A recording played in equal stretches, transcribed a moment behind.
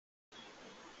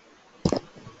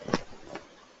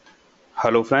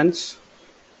Hello friends,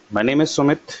 my name is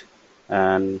Sumit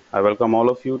and I welcome all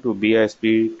of you to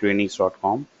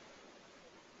bisptrainees.com.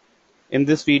 In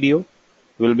this video,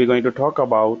 we'll be going to talk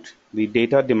about the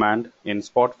data demand in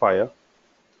Spotfire.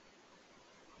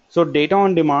 So data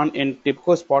on demand in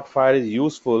Tibco Spotfire is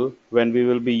useful when we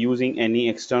will be using any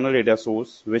external data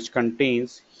source which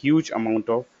contains huge amount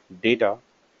of data.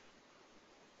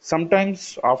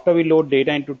 Sometimes after we load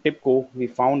data into Tibco, we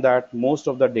found that most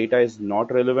of the data is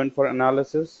not relevant for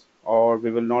analysis, or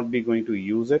we will not be going to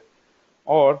use it,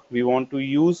 or we want to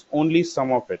use only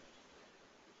some of it.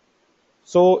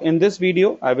 So in this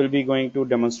video, I will be going to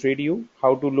demonstrate you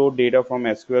how to load data from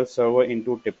SQL Server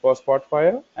into Tibco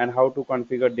Spotfire and how to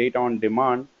configure data on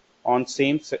demand on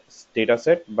same data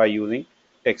set by using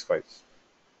text files.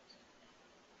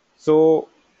 So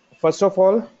first of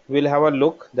all, we'll have a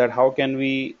look that how can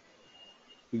we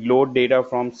load data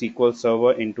from SQL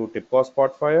Server into Tibco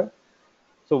Spotfire.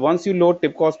 So once you load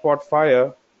Tibco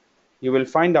Spotfire, you will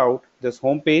find out this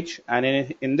home page, and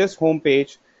in this home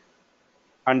page,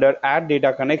 under Add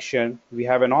Data Connection, we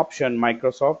have an option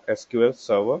Microsoft SQL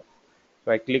Server.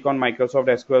 So I click on Microsoft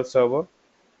SQL Server.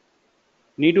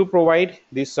 Need to provide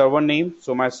the server name.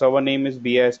 So my server name is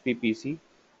BISPPC,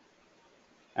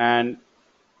 and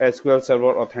SQL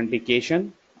Server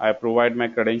authentication. I provide my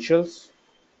credentials.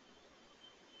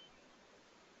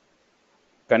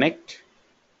 Connect.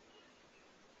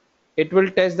 It will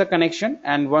test the connection,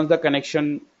 and once the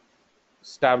connection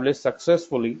established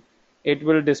successfully, it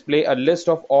will display a list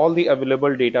of all the available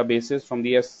databases from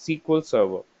the SQL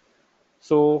Server.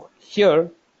 So here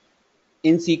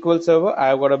in SQL Server, I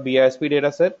have got a BISP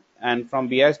dataset, and from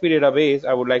BISP database,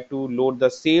 I would like to load the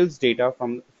sales data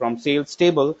from sales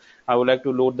table. I would like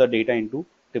to load the data into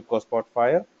Tibco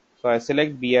Spotfire. So I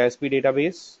select BISP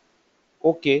database.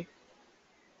 OK.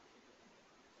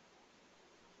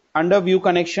 Under view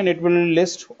connection, it will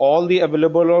list all the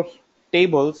available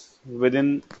tables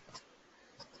within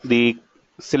the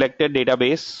selected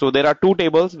database. So there are two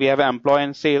tables. We have employee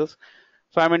and sales.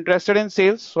 So I'm interested in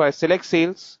sales. So I select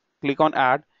sales, click on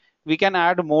add. We can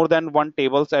add more than one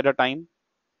tables at a time.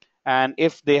 And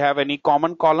if they have any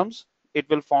common columns, it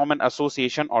will form an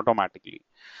association automatically.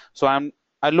 So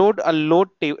I load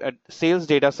sales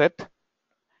data set,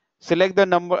 select the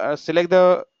number, select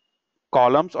the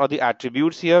columns or the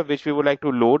attributes here which we would like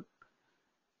to load,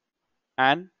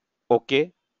 and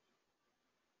OK.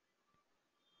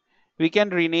 We can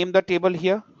rename the table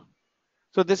here.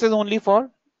 So this is only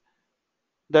for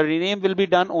the rename will be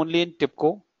done only in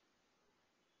Tibco.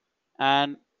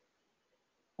 And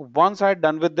once I'm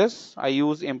done with this, I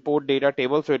use import data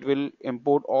table. So it will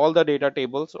import all the data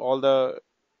tables, all the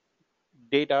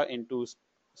data into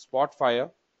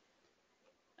Spotfire,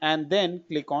 and then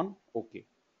click on OK.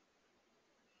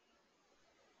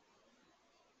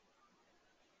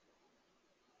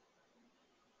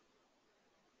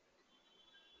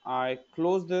 I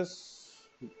close this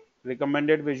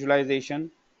recommended visualization,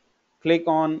 click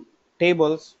on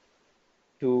tables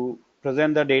to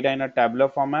present the data in a tabular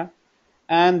format,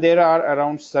 and there are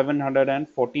around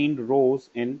 714 rows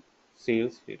in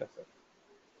sales dataset.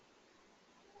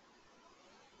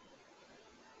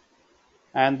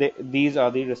 And these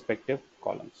are the respective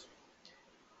columns.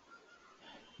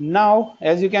 Now,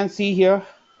 as you can see here,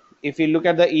 if you look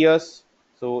at the years,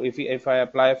 so if I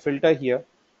apply a filter here,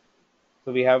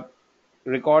 so we have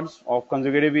records of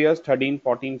consecutive years 13,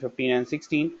 14, 15, and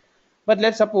 16. But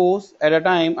let's suppose at a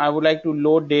time I would like to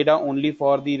load data only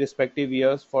for the respective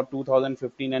years for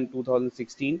 2015 and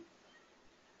 2016.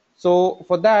 So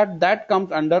for that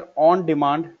comes under on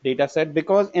demand dataset,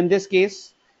 because in this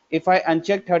case, if I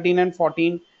uncheck 13 and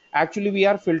 14, actually we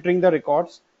are filtering the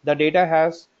records. The data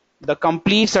has the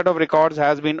complete set of records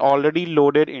has been already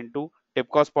loaded into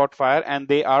Tibco Spotfire, and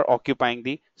they are occupying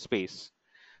the space.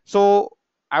 So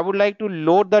I would like to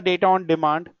load the data on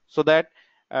demand, so that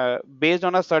based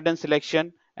on a certain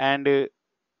selection and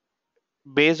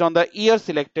based on the year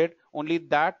selected, only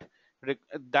that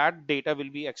data will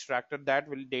be extracted,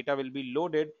 data will be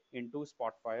loaded into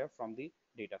Spotfire from the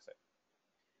dataset.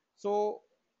 So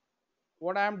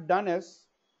what I have done is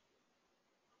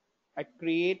I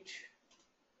create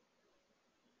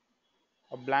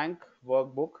a blank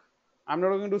workbook. I'm not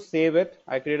going to save it.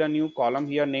 I create a new column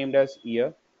here named as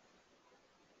year,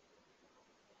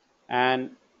 and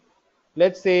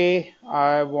let's say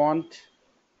I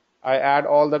add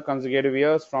all the consecutive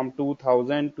years from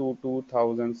 2000 to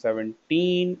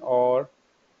 2017, or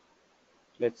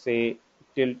let's say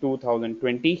till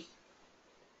 2020,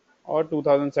 or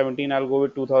 2017. I'll go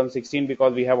with 2016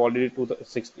 because we have already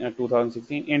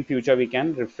 2016. In future, we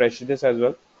can refresh this as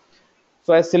well.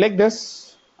 So I select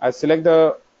this. I select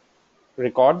the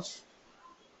records,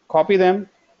 copy them,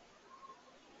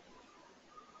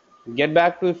 get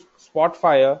back to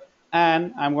Spotfire,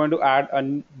 and I'm going to add a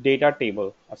data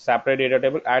table, a separate data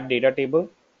table, add data table,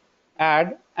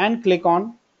 add, and click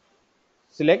on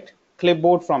select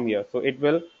clipboard from here. So it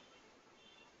will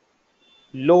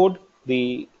load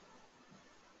the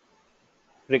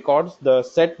records, the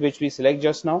set which we select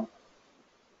just now.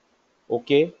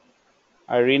 Okay,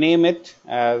 I rename it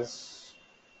as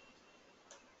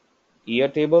year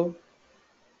table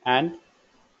and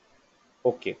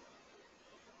okay,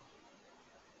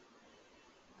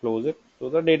 close it. So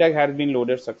the data has been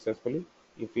loaded successfully.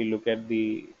 If we look at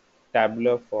the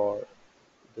tabular for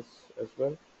this as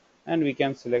well, and we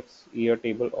can select year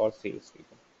table or sales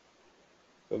table.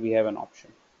 So we have an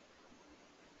option.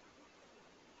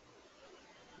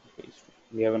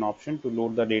 We have an option to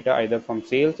load the data either from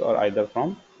sales or either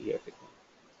from year table.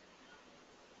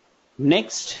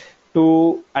 Next,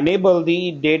 to enable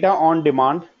the data on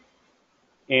demand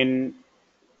in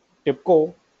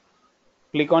Tibco,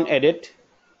 click on edit,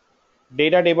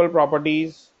 data table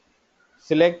properties,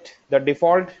 select the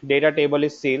default data table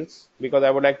is sales because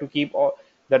I would like to keep all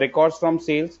the records from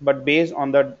sales, but based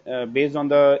on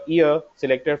the year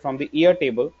selected from the year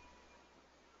table.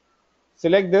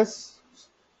 Select this,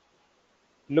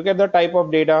 look at the type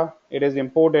of data it is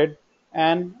imported,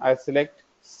 and I select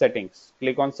settings.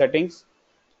 Click on settings.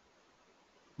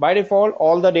 By default,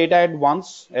 all the data at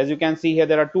once. As you can see here,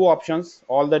 there are two options: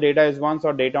 all the data is once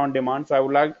or data on demand. So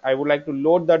I would like to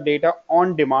load the data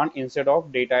on demand instead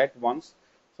of data at once.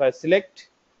 So I select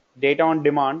data on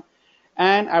demand,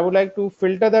 and I would like to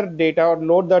filter the data or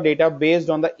load the data based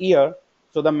on the year.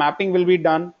 So the mapping will be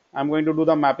done. I'm going to do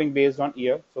the mapping based on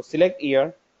year. So select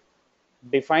year,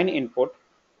 define input,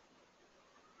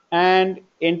 and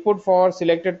input for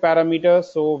selected parameters.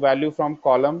 So value from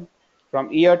column,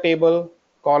 from year table,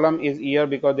 column is year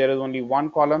because there is only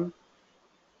one column,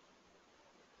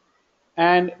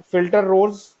 and filter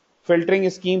rows, filtering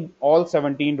scheme, all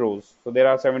 17 rows. So there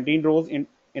are 17 rows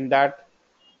in that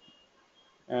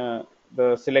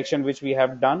the selection which we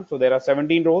have done. So there are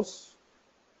 17 rows.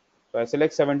 So I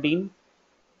select 17,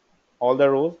 all the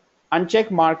rows,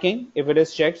 uncheck marking if it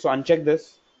is checked. So uncheck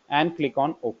this and click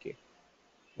on OK.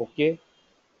 OK,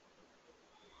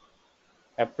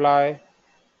 apply,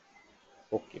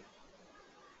 OK.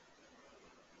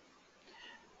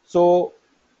 So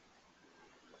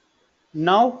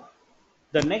now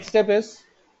the next step is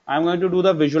I'm going to do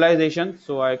the visualization.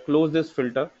 So I close this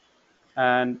filter,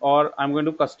 and or I'm going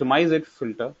to customize it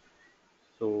filter.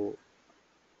 So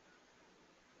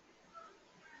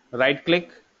right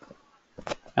click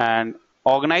and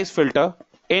organize filter.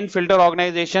 In filter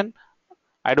organization,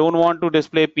 I don't want to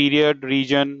display period,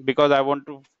 region, because I want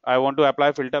to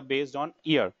apply filter based on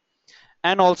year.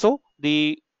 And also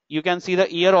you can see the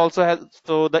year also has,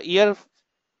 so the year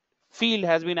field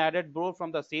has been added both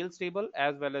from the sales table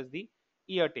as well as the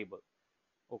year table.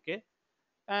 Okay,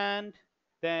 and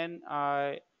then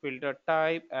I filter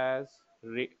type as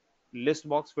list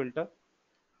box filter.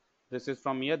 This is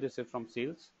from year, this is from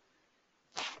sales.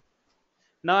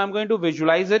 Now I'm going to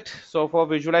visualize it. So for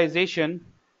visualization,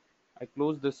 I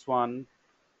close this one,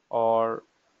 or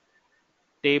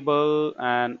table,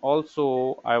 and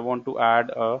also I want to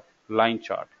add a line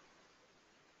chart.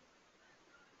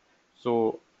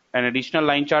 So an additional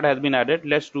line chart has been added.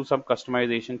 Let's do some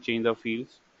customization, change the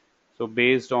fields. So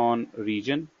based on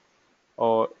region,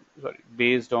 or sorry,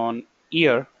 based on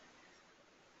year,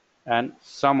 and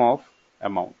sum of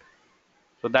amount.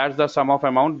 So that's the sum of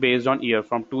amount based on year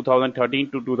from 2013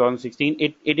 to 2016.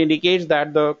 It indicates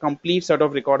that the complete set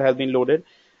of record has been loaded.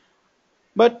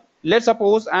 But let's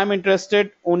suppose I'm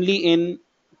interested only in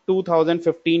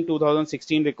 2015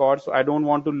 2016 records. So I don't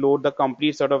want to load the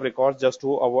complete set of records just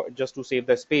to save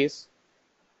the space.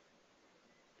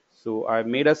 So I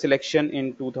made a selection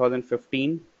in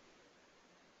 2015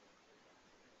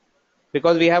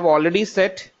 because we have already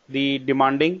set the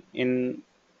demanding in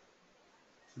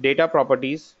data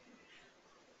properties.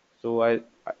 So I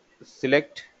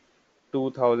select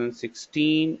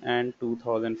 2016 and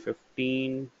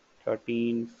 2015,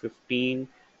 13, 15,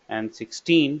 and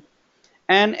 16.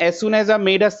 And as soon as I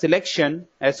made a selection,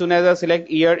 as soon as I select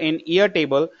year in year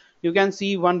table, you can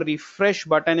see one refresh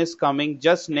button is coming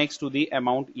just next to the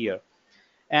amount year.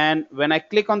 And when I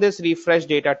click on this refresh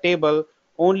data table,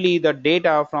 only the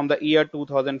data from the year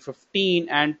 2015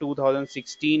 and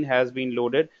 2016 has been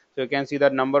loaded. So you can see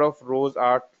that number of rows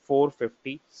are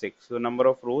 456. So the number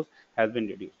of rows has been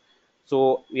reduced.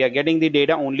 So we are getting the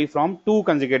data only from 2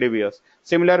 consecutive years.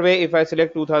 Similar way, if I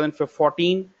select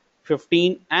 2014,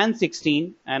 15, and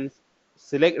 16 and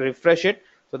select refresh it,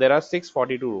 so there are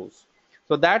 642 rows.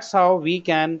 So that's how we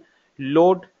can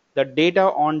load the data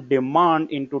on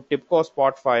demand into Tibco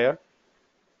Spotfire.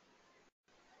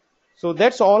 So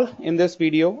that's all in this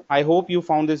video. I hope you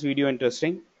found this video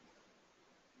interesting.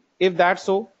 If that's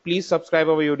so, please subscribe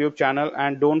our YouTube channel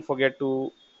and don't forget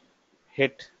to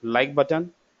hit like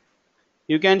button.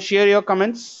 You can share your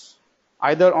comments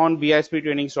either on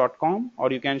bisptrainings.com,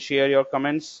 or you can share your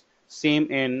comments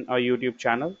same in our YouTube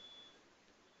channel.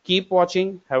 Keep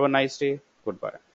watching. Have a nice day. Goodbye.